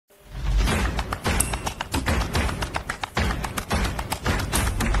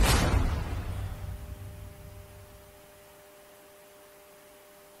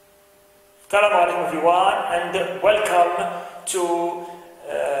Assalamu alaikum everyone, and welcome to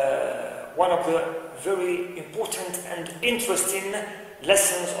one of the very important and interesting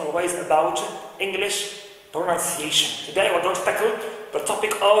lessons always about English pronunciation. Today we're going to tackle the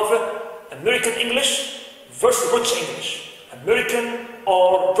topic of American English versus British English. American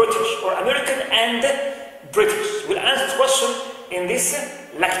or British, or American and British. We'll answer this question in this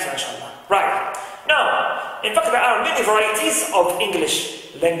lecture, inshallah. Right. Now, in fact, there are many varieties of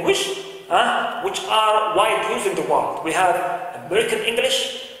English language which are widely used in the world. We have American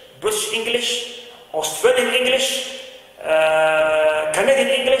English, British English, Australian English, Canadian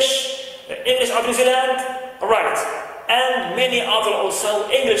English, English of New Zealand, right, and many other also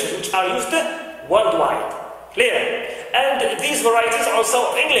Englishes which are used worldwide. Clear? And these varieties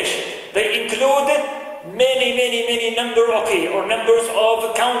also of English, they include many numbers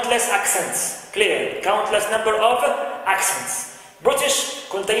of countless accents. Clear? Countless number of accents. British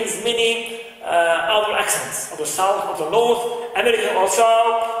contains many other accents, of the south, of the north, American also,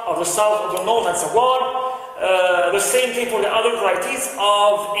 of the south, of the north, and so on. The same thing for the other varieties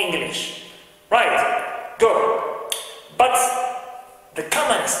of English. Right, good. But the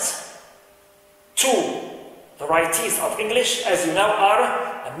commonest two varieties of English, as you know,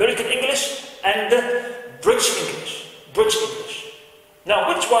 are American English and British English. British English. Now,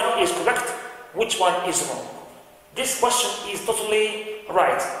 which one is correct? Which one is wrong? This question is totally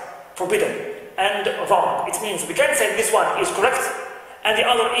right, forbidden, and wrong. It means we can't say this one is correct and the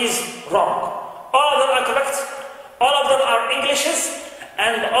other is wrong. All of them are correct, all of them are Englishes,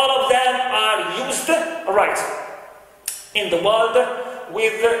 and all of them are used right in the world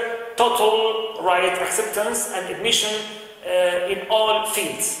with total right acceptance and admission in all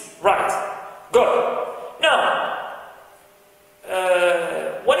fields. Right. Good. Now,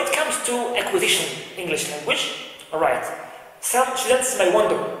 when it comes to acquisition English language, alright, some students may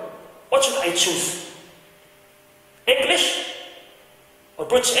wonder, what should I choose? English or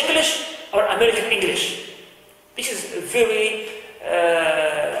British English or American English? This is a very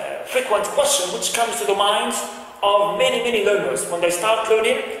frequent question which comes to the minds of many learners when they start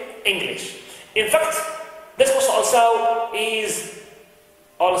learning English. In fact, this question also is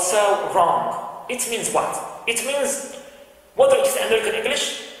also wrong. It means what? It means whether it is American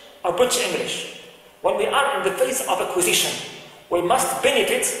English or British English. When we are in the phase of acquisition, we must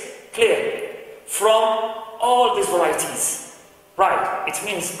benefit, clear, from all these varieties. Right, it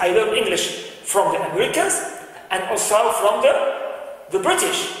means I learn English from the Americans and also from the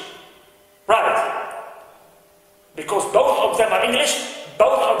British. Right, because both of them are English,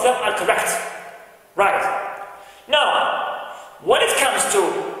 both of them are correct. Right, now, when it comes to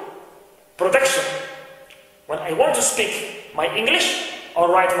production, when I want to speak my English or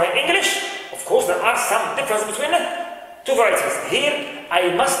write my English, of course, there are some differences between two varieties. Here,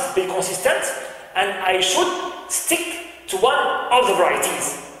 I must be consistent and I should stick to one of the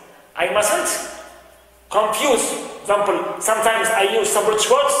varieties. I mustn't confuse. For example, sometimes I use some British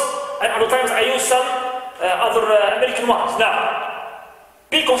words and other times I use some other American ones. Now,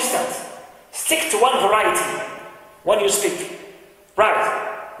 be consistent. Stick to one variety when you speak.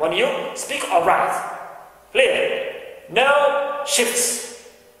 Right. When you speak or write. Clear? No shifts.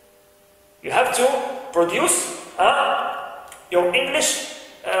 You have to produce your English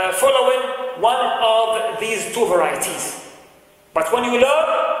following one of these two varieties. But when you learn,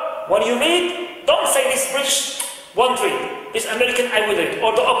 when you read, don't say this British won't read, this American I will read,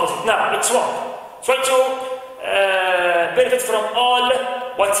 or the opposite. No, it's wrong. Try to benefit from all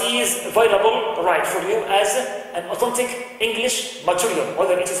what is available right for you as an authentic English material,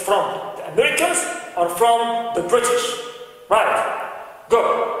 whether it is from the Americans or from the British. Right.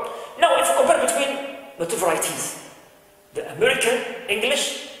 Good. Now, if we compare between the two varieties, the American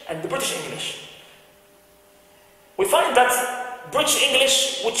English and the British English, we find that British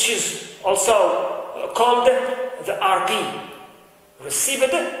English, which is also called the RP,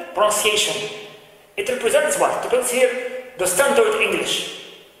 Received Pronunciation, it represents what? It represents here the standard English,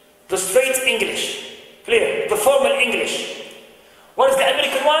 the straight English, clear, the formal English. What is the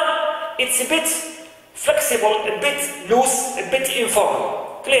American one? It's a bit flexible, a bit loose, a bit informal.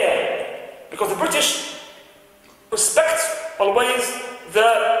 Clear, because the British respect always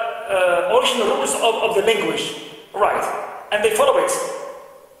the original rules of the language, right, and they follow it.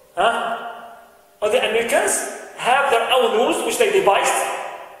 Or the Americans have their own rules which they devised,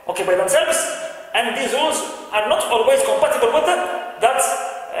 okay, by themselves, and these rules are not always compatible with that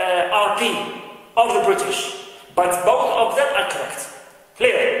RP of the British, but both of them are correct.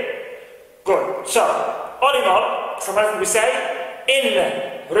 Clear? Good. So, all in all, sometimes we say,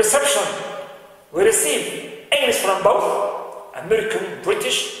 in reception, we receive English from both American,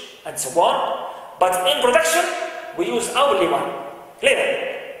 British, and so on. But in production, we use only one.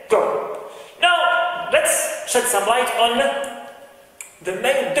 Clear? Good. Now, let's shed some light on the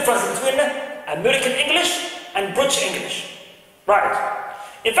main difference between American English and British English. Right.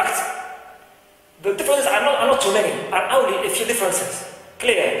 In fact, the differences are not too many, are only a few differences.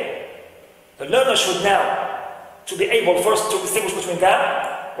 Clear? The learner should know to be able first to distinguish between them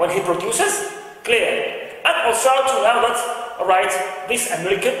when he produces. Clear? And also to know that, alright, this is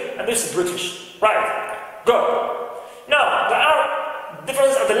American and this is British. Right. Good. Now, there are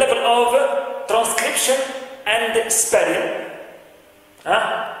differences at the level of transcription and spelling.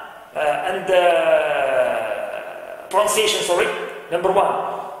 And pronunciation, sorry. Number one,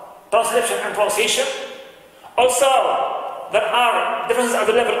 transcription and pronunciation. Also, there are differences at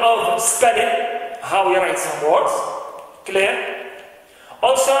the level of spelling, how we write some words. Clear?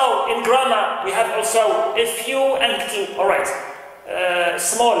 Also, in grammar, we have also a few and little, alright,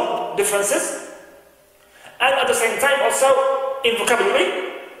 small differences. And at the same time, also, in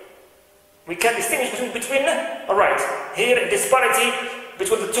vocabulary, we can distinguish between alright, here disparity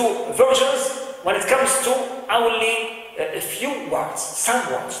between the two versions when it comes to only a few words,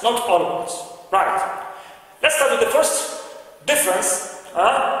 some words, not all words. Right. Let's start with the first difference,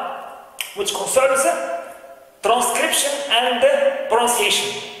 which concerns transcription and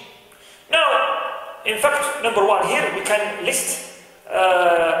pronunciation. Now, in fact, number one here, we can list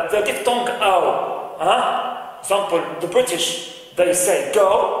the diphthong O. Example, the British, they say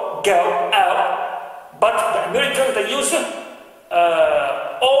go, O, but the Americans, they use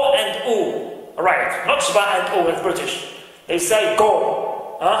O and U. Right, not Shba and O as British. They say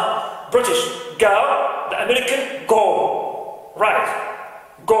go. British, go. The American, go. Right.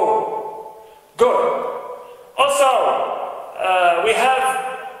 Go. Good. Also, we have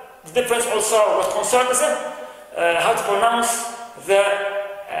the difference also what concerns how to pronounce the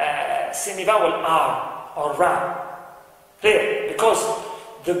semivowel R or Ra. Clear? Because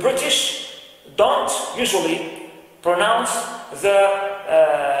the British don't usually pronounce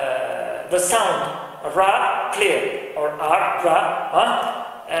the sound Ra, clear, or R,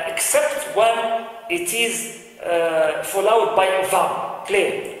 Ra, except when it is followed by a vowel,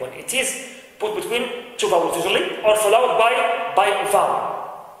 clear, when it is put between two vowels usually, or followed by a vowel.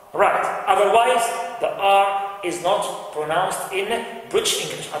 Right. Otherwise, the R is not pronounced in British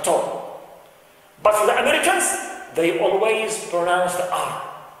English at all. But for the Americans, they always pronounce the R.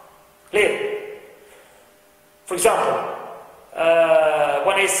 Clear? For example,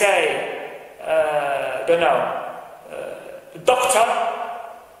 when I say, doctor,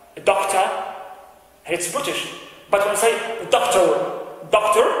 it's British. But when I say doctor,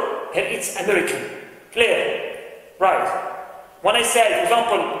 here it's American. Clear? Right. When I say, for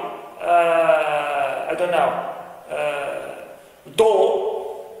example,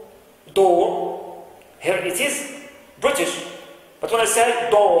 door, here it is British. But when I say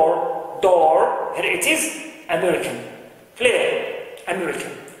door, here it is American. Clear?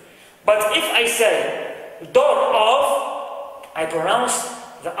 American. But if I say door of, I pronounce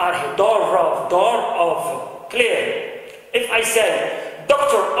the R here. Door of. Clear? If I say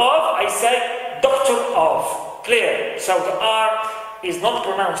doctor of, I say doctor of. Clear? So the R is not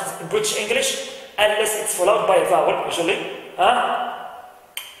pronounced in British English unless it's followed by a vowel, usually.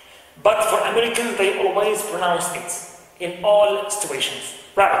 But for Americans, they always pronounce it in all situations.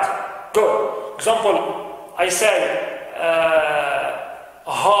 Right. Good. Example, I say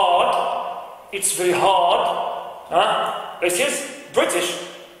hard, it's very hard. This is British,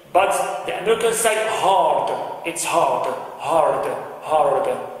 but the Americans say hard, it's hard.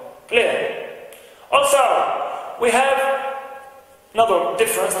 Clear? Also, we have another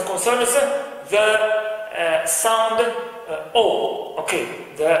difference that concerns the sound O. Okay,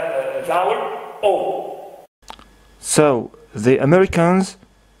 the vowel O. So, the Americans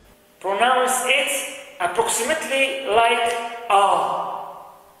pronounce it approximately like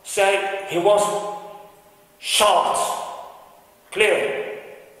say he was shot. Clear?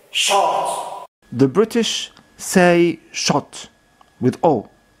 Shot. The British say shot with O.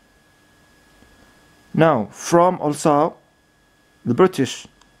 Now, from also, the British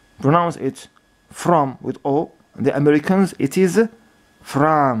pronounce it from with O. The Americans, it is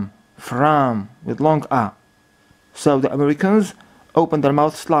from with long A. So the Americans open their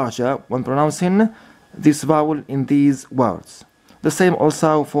mouths larger when pronouncing this vowel in these words. The same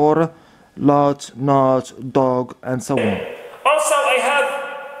also for lot, not, dog, and so on. Also, I have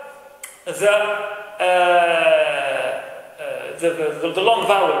the long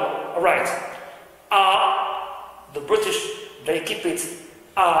vowel, right? The British, they keep it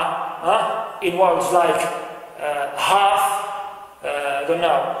in words like half,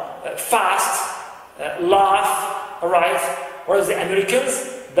 fast, laugh, alright? Whereas the Americans,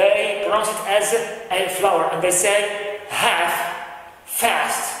 they pronounce it as a flower, and they say half,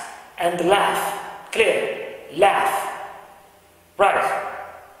 fast, and laugh. Clear? Laugh. Right.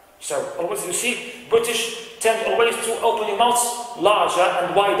 So, always you see, British tend always to open your mouths larger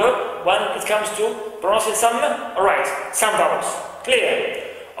and wider when it comes to pronouncing some, alright, some vowels. Clear?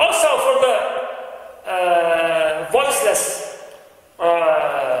 Also for the voiceless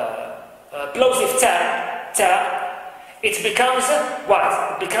plosive ta, it becomes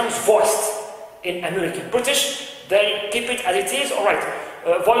what? It becomes voiced in American. British, they keep it as it is, alright,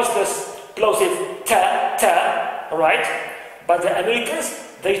 voiceless plosive ta, alright, but the Americans,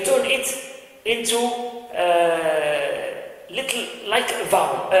 they turn it into little like a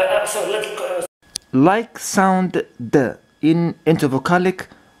vowel, like sound d in intervocalic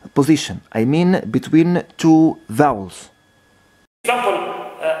position. I mean between two vowels. For example,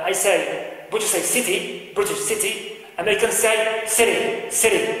 I say, British say city, British city, Americans say city,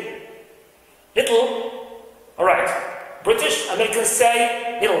 city. Little, alright. British, Americans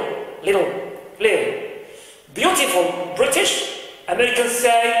say little, little, clear. Beautiful, British, Americans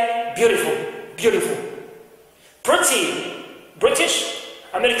say beautiful, beautiful. Pretty, British,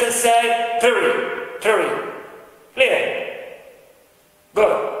 Americans say pretty, pretty. Clear?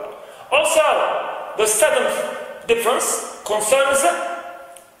 Good. Also, the seventh difference concerns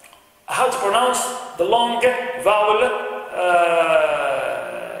how to pronounce the long vowel,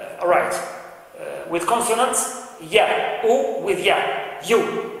 alright, with consonants, ya, u with ya, you.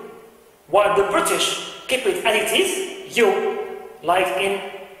 While the British keep it as it is, you, like in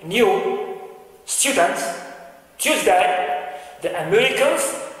new, student, Tuesday. The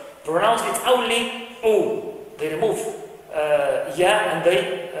Americans pronounce it only u. They remove ya and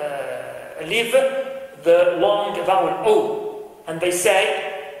they leave the long vowel o, and they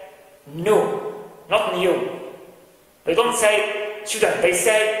say no, not new. They don't say student, they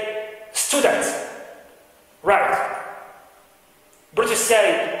say student. Right. British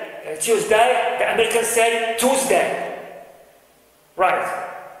say Tuesday, the Americans say Tuesday. Right.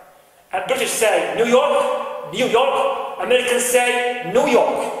 And British say New York, New York, Americans say New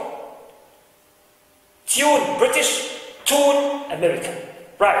York. Tune, British, tune, American.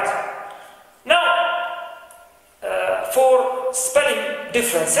 Right. Now, for spelling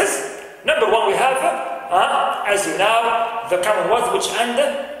differences, number one we have, as you know, the common words which end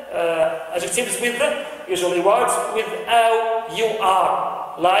adjectives with, usually words with O, U,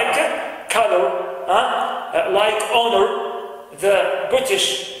 R, like color, like honor. The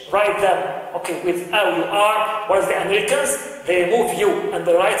British write them, okay, with O, U, R, whereas the Americans, they remove U and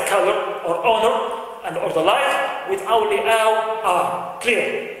they write color or honor and or the like with only O, R.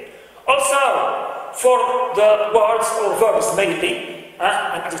 Clear? Also, for the words or verbs mainly,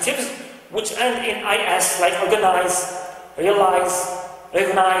 and adjectives which end in IS, like organize, realize,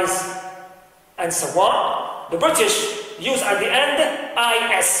 recognize, and so on, the British use at the end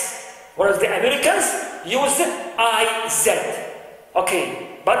IS, whereas the Americans use IZ.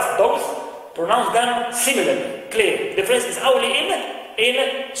 Okay, but both pronounce them similarly. Clear? The difference is only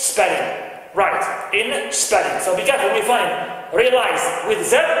in spelling. Right, in spelling. So be careful when you find realize with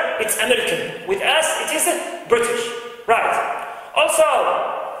Z, it's American. With S, it is British. Right. Also,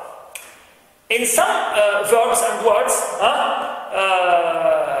 in some verbs and words,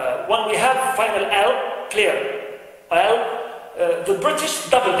 when we have final L, clear, L, the British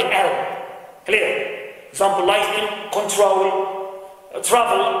double the L, clear. Example like in control,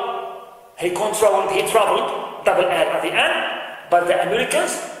 travel, he controlled, he traveled, double L at the end. But the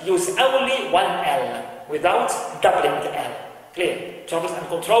Americans use only one L without doubling the L. Clear? Traveled and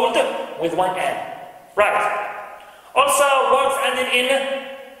controlled with one L. Right. Also, words ending in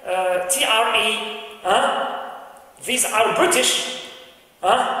TRE. These are British.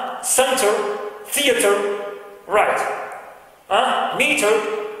 Center, theater. Right. Meter.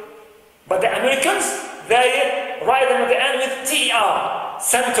 But the Americans, they write them at the end with TR.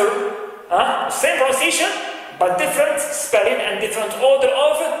 Center. Same pronunciation, but different spelling and different order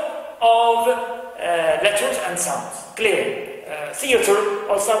of letters and sounds. Clear? Theater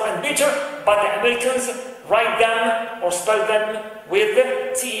also and meter, but the Americans write them or spell them with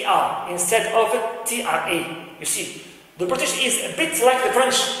TER instead of TRE. You see, the British is a bit like the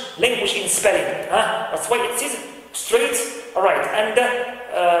French language in spelling. That's why it is straight, alright, and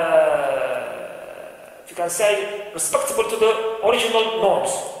if you can say respectable to the original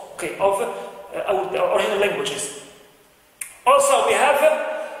norms, okay, of the original languages. Also, we have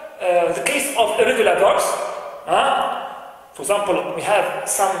the case of irregular verbs. For example, we have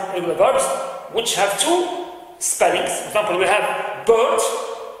some irregular verbs which have two spellings. For example, we have bird,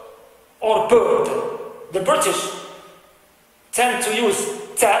 or bird. The British tend to use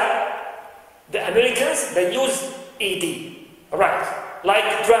ta. The Americans, they use ed. Right.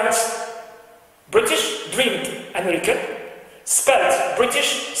 Like dreamt, British, dreamed American. Spelled,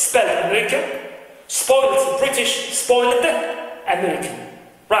 British, spelled American. Spoiled, British, spoiled American.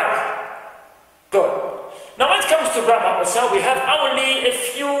 Right. Good. Now when it comes to grammar also, we have only a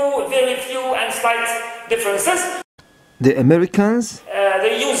few, very few and slight differences. The Americans,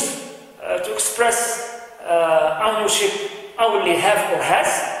 they use to express ownership only have or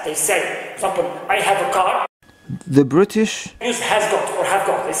has. They say, for example, I have a car. the British, Use has got or have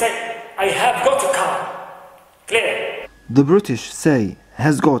got. They say, I have got a car. Clear? the British say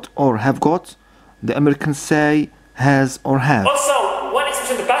has got or have got. The Americans say has or have. Also, when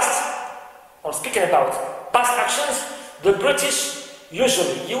expressing the past, or speaking about past actions, the British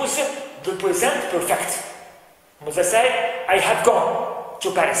usually use the present perfect. When they say, I have gone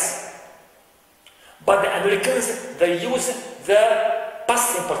to Paris. But the Americans, they use the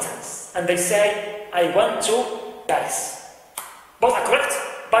past simple tense. And they say, I went to Paris. Both are correct,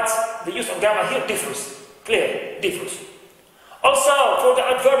 but the use of grammar here differs. Clear, differs. Also, for the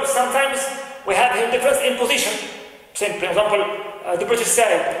adverbs, sometimes we have here difference in position. Same, for example, the British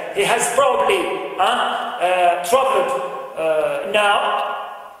say, he has probably traveled now.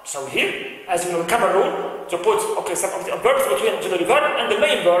 So here, as you know, camera rule, to put some of the adverbs between auxiliary verb and the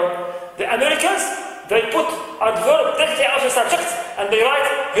main verb. The Americans, they put adverb directly after subject, and they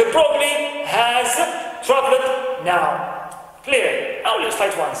write, he probably has traveled now. Clear? Only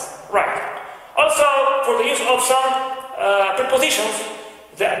slight ones. Right. Also, for the use of some prepositions,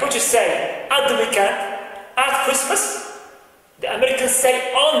 the British say at the weekend, at Christmas. The Americans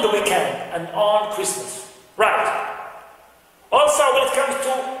say on the weekend and on Christmas. Right. Also, when it comes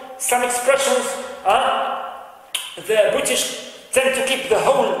to some expressions, the British tend to keep the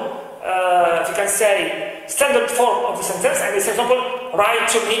whole, if you can say, standard form of the sentence, and they say, for example, write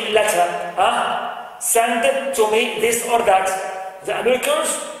to me a letter, send to me this or that. The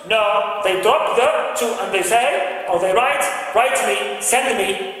Americans, no, they drop the to and they say, or they write me, send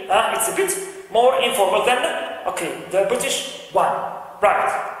me. It's a bit more informal than, the British one.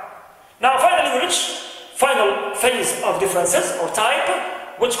 Right. Now, finally, we reach final phase of differences or type,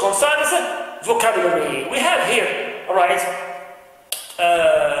 which concerns vocabulary. We have here,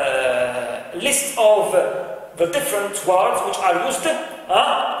 list of the different words which are used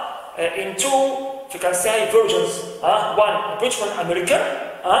in two, if you can say, versions. One British, one American,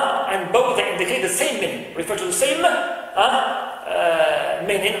 and both they indicate the same meaning, refer to the same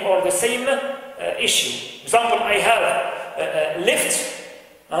meaning or the same issue. Example, I have lift,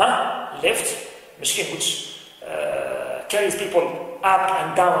 lift, machine which carries people up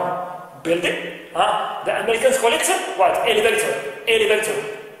and down building. The Americans call it what? Elevator, elevator,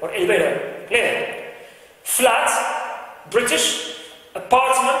 or elevator. Clear? Flat, British.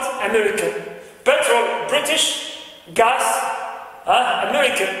 Apartment, American. Petrol, British. Gas,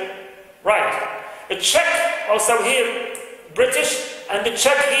 American. Right. A check, also here, British. And the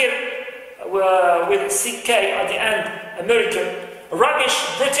check here with CK at the end, American.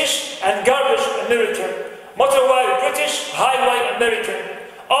 Rubbish, British. And garbage, American. Motorway, British. Highway, American.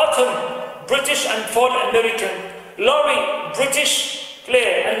 Autumn, British and fall, American. Lorry, British.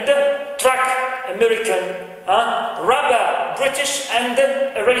 Clear. And truck, American. Rubber, British. And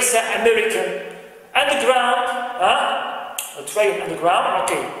eraser, American. Underground, the train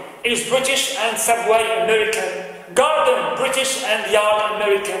underground, is British and subway, American. Garden, British and yard,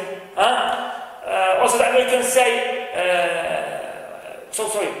 American. Also the Americans say,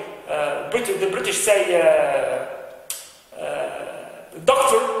 the British say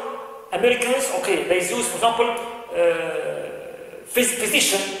doctor. Americans, they use, for example,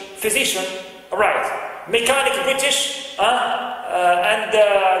 physician, right. Mechanic, British, and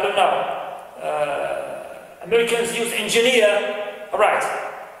I don't know. Americans use engineer, right.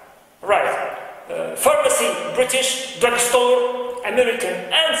 Pharmacy, British. Drugstore, American,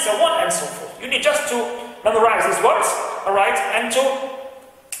 and so on and so forth. You need just to memorize these words, and to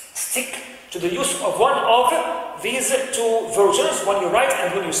stick to the use of one of these two versions when you write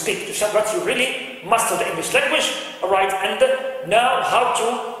and when you speak, to show that you really master the English language, and know how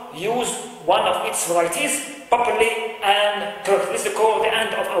to use one of its varieties properly and correctly. This is the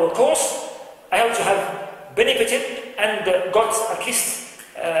end of our course. I hope you have benefited and got at least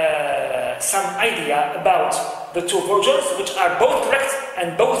some idea about the two versions, which are both correct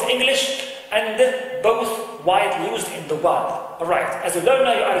and both English and both widely used in the world. As a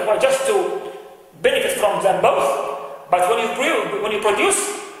learner, you are required just to benefit from them both, but when you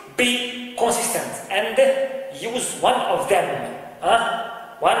produce, be consistent and use one of them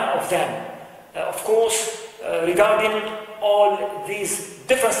one of them. Of course, regarding all these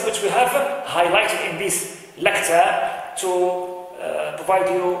differences which we have highlighted in this lecture to provide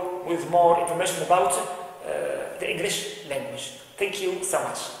you with more information about the English language. Thank you so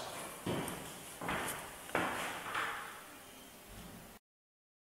much.